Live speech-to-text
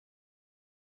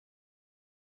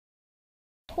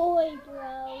Toy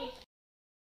Bros.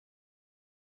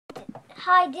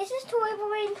 Hi, this is Toy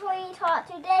Bros and Toy Talk.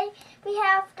 Today we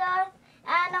have the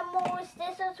animals.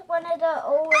 This is one of the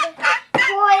old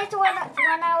toys when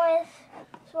I was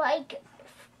like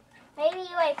maybe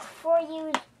like 4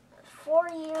 years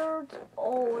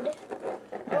old.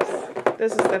 Yes.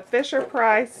 This is the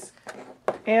Fisher-Price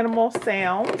Animal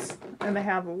Sounds, and they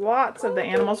have lots of the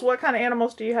animals. What kind of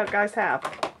animals do you guys have?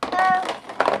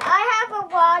 I have a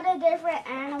lot of different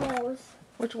animals.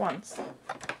 Which ones?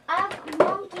 I have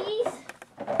monkeys.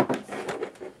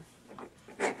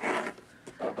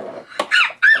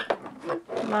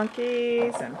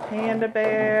 Monkeys and panda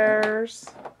bears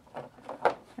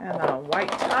and a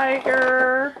white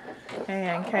tiger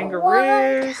and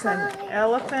kangaroos and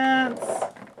elephants.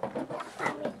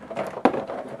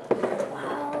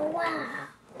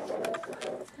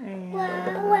 And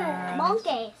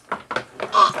Monkeys.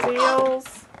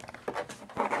 seals.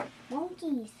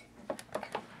 Monkeys.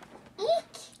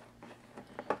 Eek.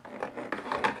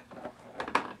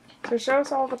 So show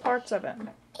us all the parts of it.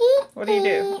 Eek. What do?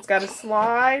 It's got a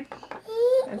slide.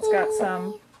 It's got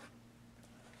some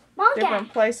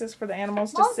different places for the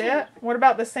animals to sit. What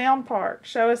about the sound part?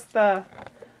 Show us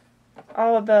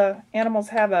all of the animals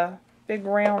have a big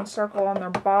round circle on their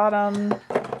bottom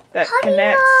that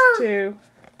connects to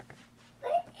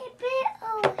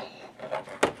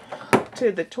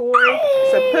the toy.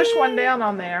 So push one down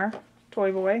on there,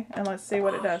 Toy Boy, and let's see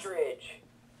what it does.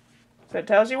 So it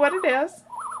tells you what it is,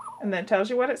 and then it tells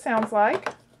you what it sounds like.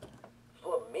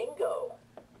 Flamingo.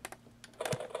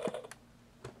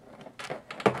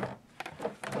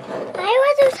 I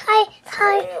want to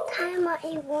tie my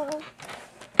one.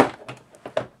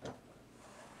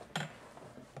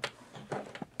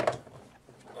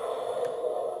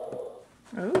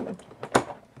 Ooh.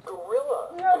 Gorilla.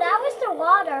 No, that was the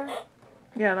water.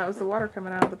 Yeah, that was the water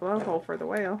coming out of the blowhole for the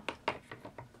whale.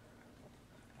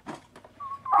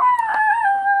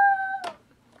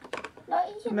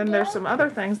 And then there's some other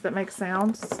things that make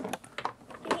sounds.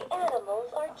 The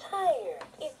animals are tired.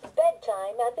 It's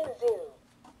bedtime at the zoo.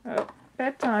 Oh,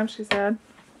 bedtime, she said.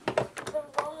 The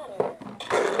water.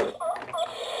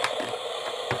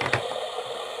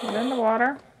 And then the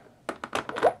water.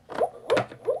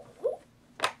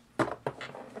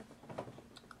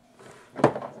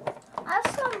 I have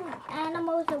some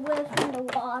animals that live in the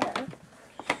water.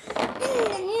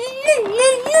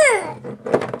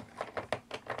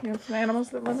 You have some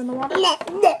animals that live in the water?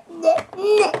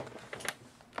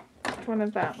 Which one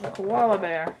is that? The koala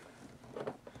bear.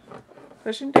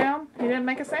 Push him down. He didn't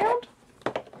make a sound?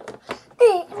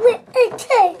 Let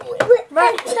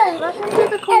him do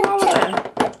the koala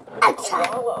bear.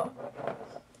 Koala.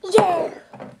 Yeah.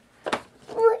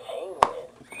 Penguin.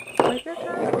 Take your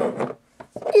turn.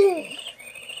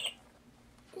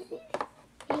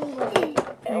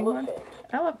 Penguin.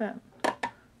 Elephant.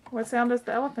 What sound does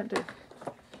the elephant do?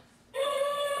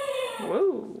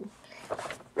 Whoa.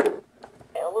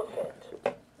 Elephant.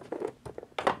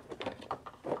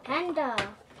 Panda.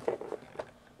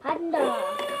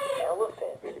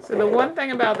 Elephant. So the one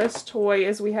thing about this toy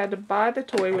is we had to buy the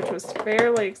toy, which was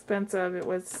fairly expensive. It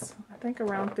was, I think,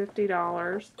 around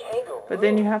 $50. Kangaroo. But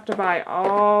then you have to buy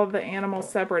all the animals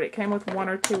separate. It came with 1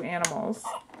 or 2 animals.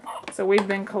 So we've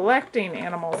been collecting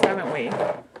animals, haven't we?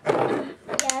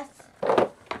 Yes.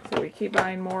 So we keep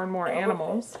buying more and more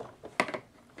animals.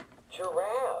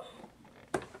 Giraffe.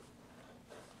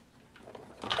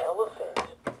 Elephant.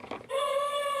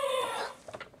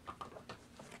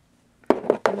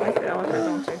 You like the elephant,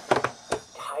 don't you?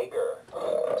 Tiger.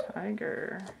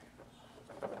 Tiger.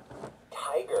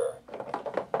 Tiger.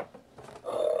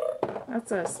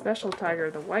 That's a special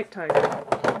tiger, the white tiger.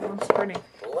 That one's pretty.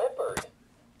 Leopard.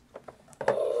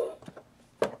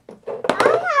 I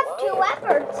have 2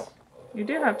 leopards. You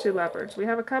do have 2 leopards. We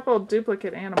have a couple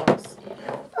duplicate animals.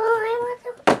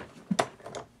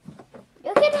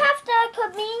 You can have the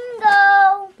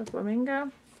flamingo. The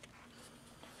flamingo,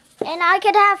 And I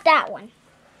could have that one.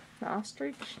 the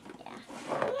ostrich.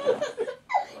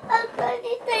 I'm going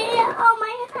to say it on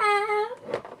my hand.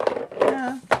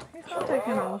 Yeah, he's not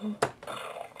taking all of them.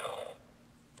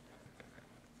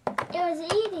 It was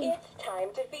eating. It's time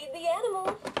to feed the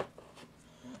animals.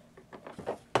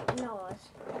 No,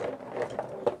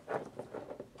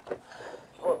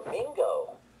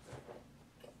 Flamingo.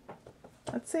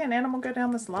 Let's see an animal go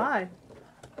down the slide.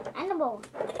 animal.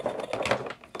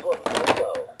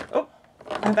 Flamingo. Oh,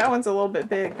 and that one's a little bit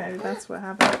big. Maybe that's what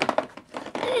happened.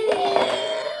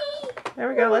 There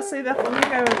we go. Let's see the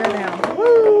flamingo go down.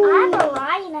 I have a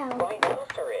rhino.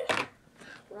 Rhinoceros.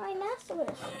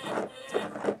 Rhinoceros.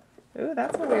 Ooh, Ooh,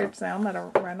 that's a weird sound that a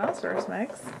rhinoceros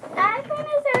makes. That kind of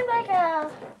sounds like a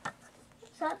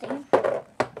something.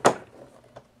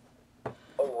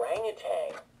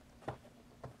 Orangutan.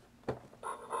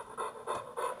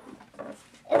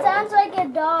 It sounds like a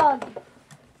dog.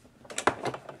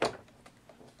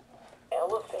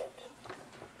 Elephant.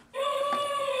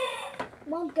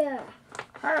 Monkey.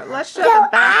 Alright, let's show the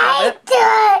back of it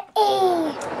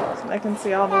so they can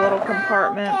see all the little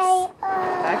compartments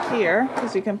back here,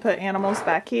 because you can put animals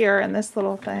back here, and this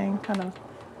little thing kind of,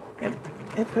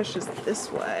 it pushes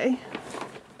this way,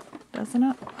 doesn't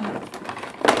it?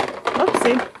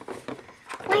 Oopsie.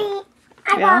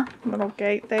 Yeah, little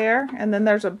gate there, and then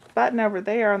there's a button over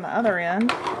there on the other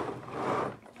end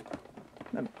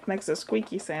that makes a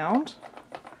squeaky sound.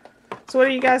 So what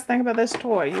do you guys think about this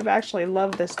toy? You've actually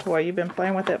loved this toy. You've been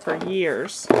playing with it for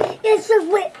years.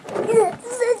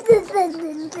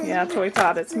 Yeah, Toy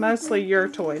Tot, it's mostly your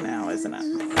toy now, isn't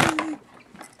it?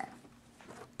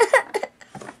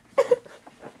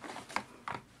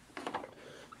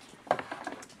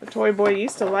 The Toy Boy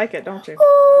used to like it, don't you?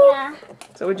 Yeah.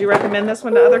 So would you recommend this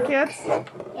one to other kids?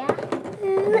 Yeah.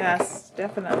 Yes,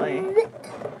 definitely.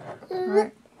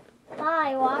 Alright.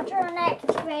 Bye. Watch our next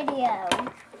video.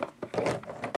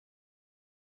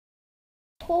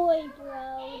 Toy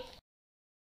Bros.